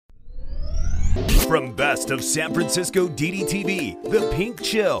From Best of San Francisco DDTV, The Pink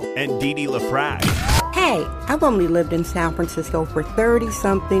Chill, and Didi LaFrac. Hey, I've only lived in San Francisco for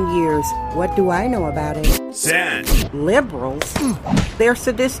 30-something years. What do I know about it? San. Liberals? They're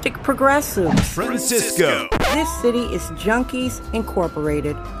sadistic progressives. Francisco. This city is Junkies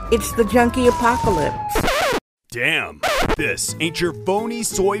Incorporated. It's the junkie apocalypse. Damn. This ain't your phony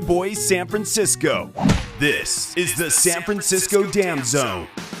soy boy San Francisco. This is the San Francisco Dam Zone.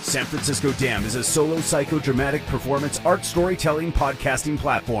 San Francisco Dam is a solo psychodramatic performance art storytelling podcasting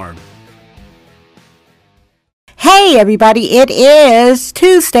platform. Hey everybody, it is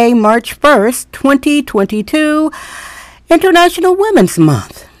Tuesday, March 1st, 2022, International Women's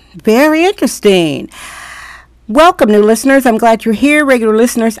Month. Very interesting. Welcome, new listeners. I'm glad you're here. Regular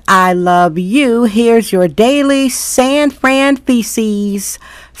listeners, I love you. Here's your daily San Fran feces,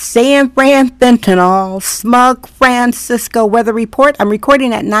 San Fran fentanyl, smug Francisco weather report. I'm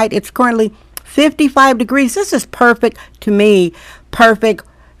recording at night. It's currently 55 degrees. This is perfect to me. Perfect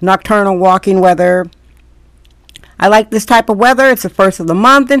nocturnal walking weather. I like this type of weather. It's the first of the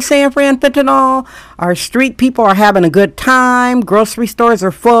month in San Fran fentanyl. Our street people are having a good time. Grocery stores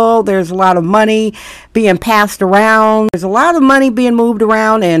are full. There's a lot of money being passed around. There's a lot of money being moved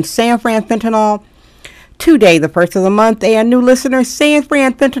around in San Fran fentanyl. Today, the first of the month, and new listeners, San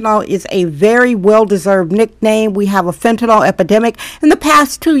Fran fentanyl is a very well-deserved nickname. We have a fentanyl epidemic. In the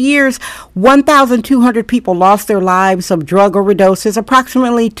past 2 years, 1,200 people lost their lives of drug overdoses.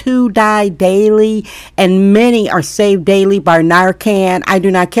 Approximately 2 die daily, and many are saved daily by Narcan. I do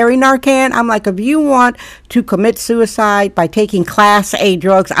not carry Narcan. I'm like, if you want to commit suicide by taking Class A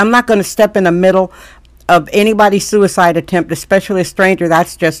drugs, I'm not going to step in the middle of anybody's suicide attempt, especially a stranger.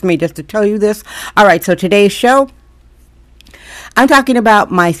 That's just me, just to tell you this. All right, so today's show, I'm talking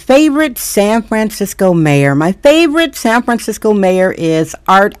about my favorite San Francisco mayor. My favorite San Francisco mayor is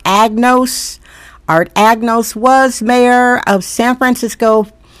Art Agnos. Art Agnos was mayor of San Francisco.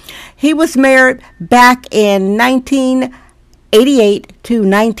 He was mayor back in 1988 to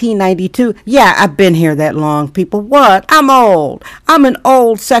 1992. Yeah, I've been here that long, people. What? I'm old. I'm an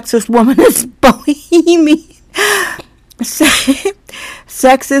old sexist womanist bohemian.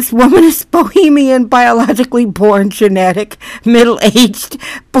 Sexist womanist bohemian, biologically born, genetic, middle-aged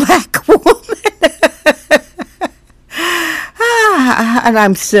black woman. And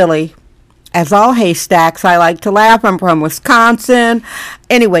I'm silly. As all haystacks, I like to laugh. I'm from Wisconsin.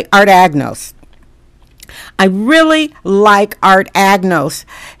 Anyway, Art Agnos. I really like Art Agnos.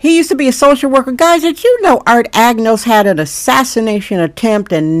 He used to be a social worker. Guys, did you know Art Agnos had an assassination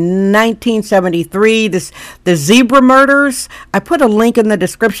attempt in 1973? The Zebra murders. I put a link in the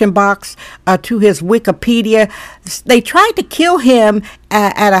description box to his Wikipedia. They tried to kill him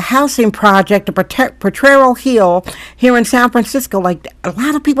at a housing project, a Potrero Hill here in San Francisco. Like, a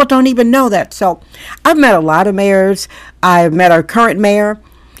lot of people don't even know that. So I've met a lot of mayors. I've met our current mayor,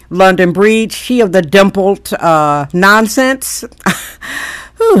 London Breed, she of the dimpled nonsense.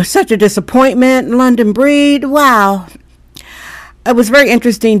 Ooh, such a disappointment, London Breed. Wow. It was a very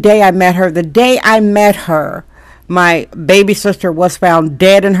interesting day I met her. The day I met her, my baby sister was found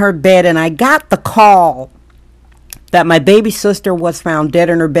dead in her bed, and I got the call that my baby sister was found dead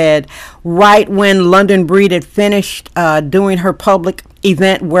in her bed right when London Breed had finished doing her public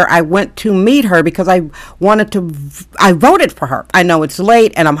event where I went to meet her because I voted for her. I know it's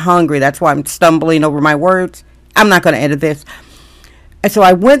late and I'm hungry. That's why I'm stumbling over my words. I'm not going to edit this. And so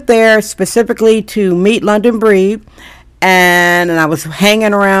I went there specifically to meet London Breed, and I was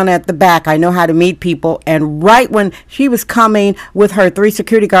hanging around at the back. I know how to meet people. And right when she was coming with her 3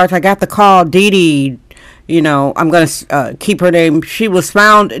 security guards, I got the call, Didi, you know, I'm going to keep her name. She was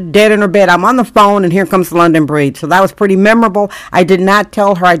found dead in her bed. I'm on the phone, and here comes London Breed. So that was pretty memorable. I did not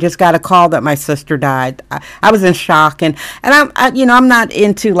tell her. I just got a call that my sister died. I was in shock. And I'm not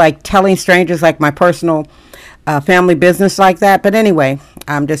into, like, telling strangers, like, my personal family business like that. But anyway,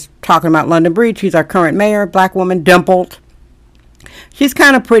 I'm just talking about London Breed. She's our current mayor, black woman, dimpled. She's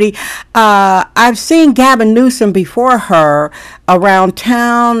kind of pretty. I've seen Gavin Newsom before her around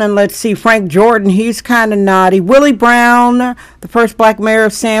town. And let's see, Frank Jordan, he's kind of naughty. Willie Brown, the first black mayor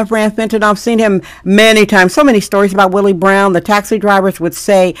of San Fran fentanyl. I've seen him many times. So many stories about Willie Brown. The taxi drivers would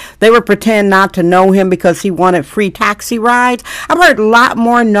say they would pretend not to know him because he wanted free taxi rides. I've heard a lot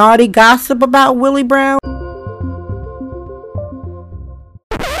more naughty gossip about Willie Brown.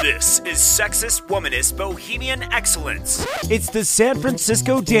 This is Sexist Womanist Bohemian Excellence. It's the San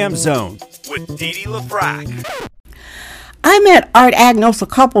Francisco Dam Zone with Didi LaFrac. I met Art Agnos a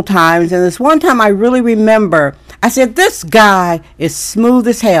couple times, and this one time I really remember I said, this guy is smooth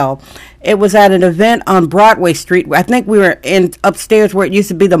as hell. It was at an event on Broadway Street. I think we were in upstairs where it used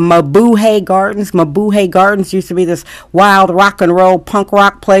to be the Mabuhay Gardens. Mabuhay Gardens used to be this wild rock and roll punk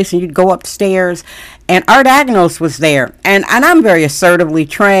rock place, and you'd go upstairs. And Art Agnos was there. And I'm very assertively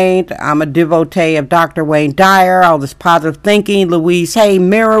trained. I'm a devotee of Dr. Wayne Dyer, all this positive thinking, Louise Hay,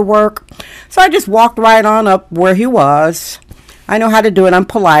 mirror work. So I just walked right on up where he was. I know how to do it. I'm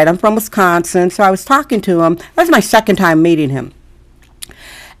polite. I'm from Wisconsin. So I was talking to him. That was my second time meeting him.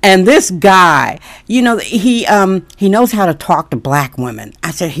 And this guy, he knows how to talk to black women.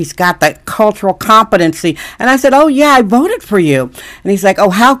 I said, he's got that cultural competency. And I said, oh, yeah, I voted for you. And he's like, oh,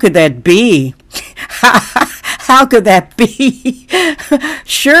 how could that be? How could that be?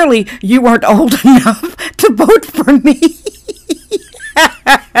 Surely you weren't old enough to vote for me.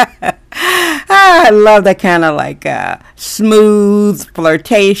 I love that kind of like smooth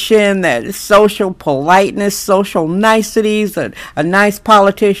flirtation, that social politeness, social niceties, a nice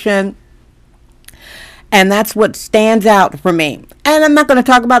politician. And that's what stands out for me. And I'm not going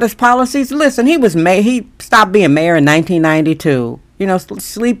to talk about his policies. Listen, he stopped being mayor in 1992.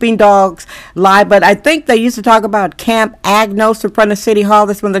 Sleeping dogs lie. But I think they used to talk about Camp Agnos in front of City Hall.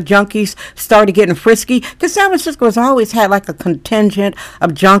 That's when the junkies started getting frisky. Because San Francisco has always had like a contingent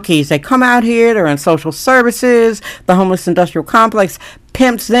of junkies. They come out here. They're in social services. The homeless industrial complex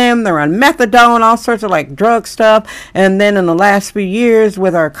pimps them. They're on methadone, all sorts of like drug stuff. And then in the last few years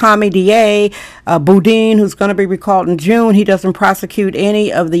with our commie DA, Boudin, who's going to be recalled in June, he doesn't prosecute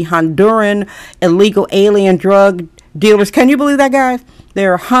any of the Honduran illegal alien drug dealers. Can you believe that, guys?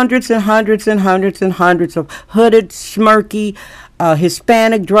 There are hundreds and hundreds and hundreds and hundreds of hooded, smirky,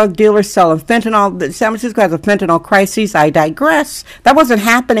 Hispanic drug dealers selling fentanyl. San Francisco has a fentanyl crisis. I digress. That wasn't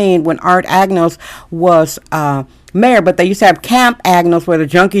happening when Art Agnos was mayor, but they used to have Camp Agnos where the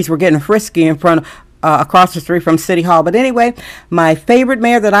junkies were getting frisky in front of, across the street from City Hall. But anyway, my favorite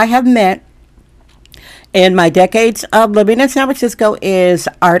mayor that I have met in my decades of living in San Francisco is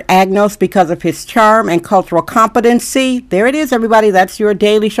Art Agnos because of his charm and cultural competency. There it is, everybody. That's your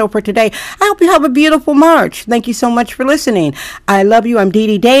daily show for today. I hope you have a beautiful March. Thank you so much for listening. I love you. I'm Dee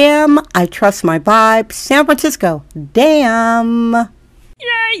Dee Dam. I trust my vibe. San Francisco, damn.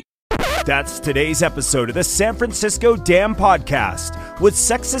 Yay! That's today's episode of the San Francisco Damn Podcast with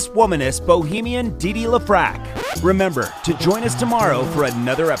sexist womanist bohemian Dee Dee LaFrac. Remember to join us tomorrow for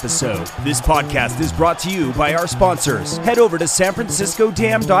another episode. This podcast is brought to you by our sponsors. Head over to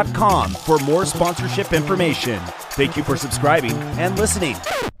sanfranciscodam.com for more sponsorship information. Thank you for subscribing and listening.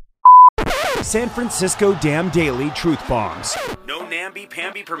 San Francisco Damn Daily Truth Bombs. No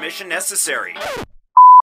namby-pamby permission necessary.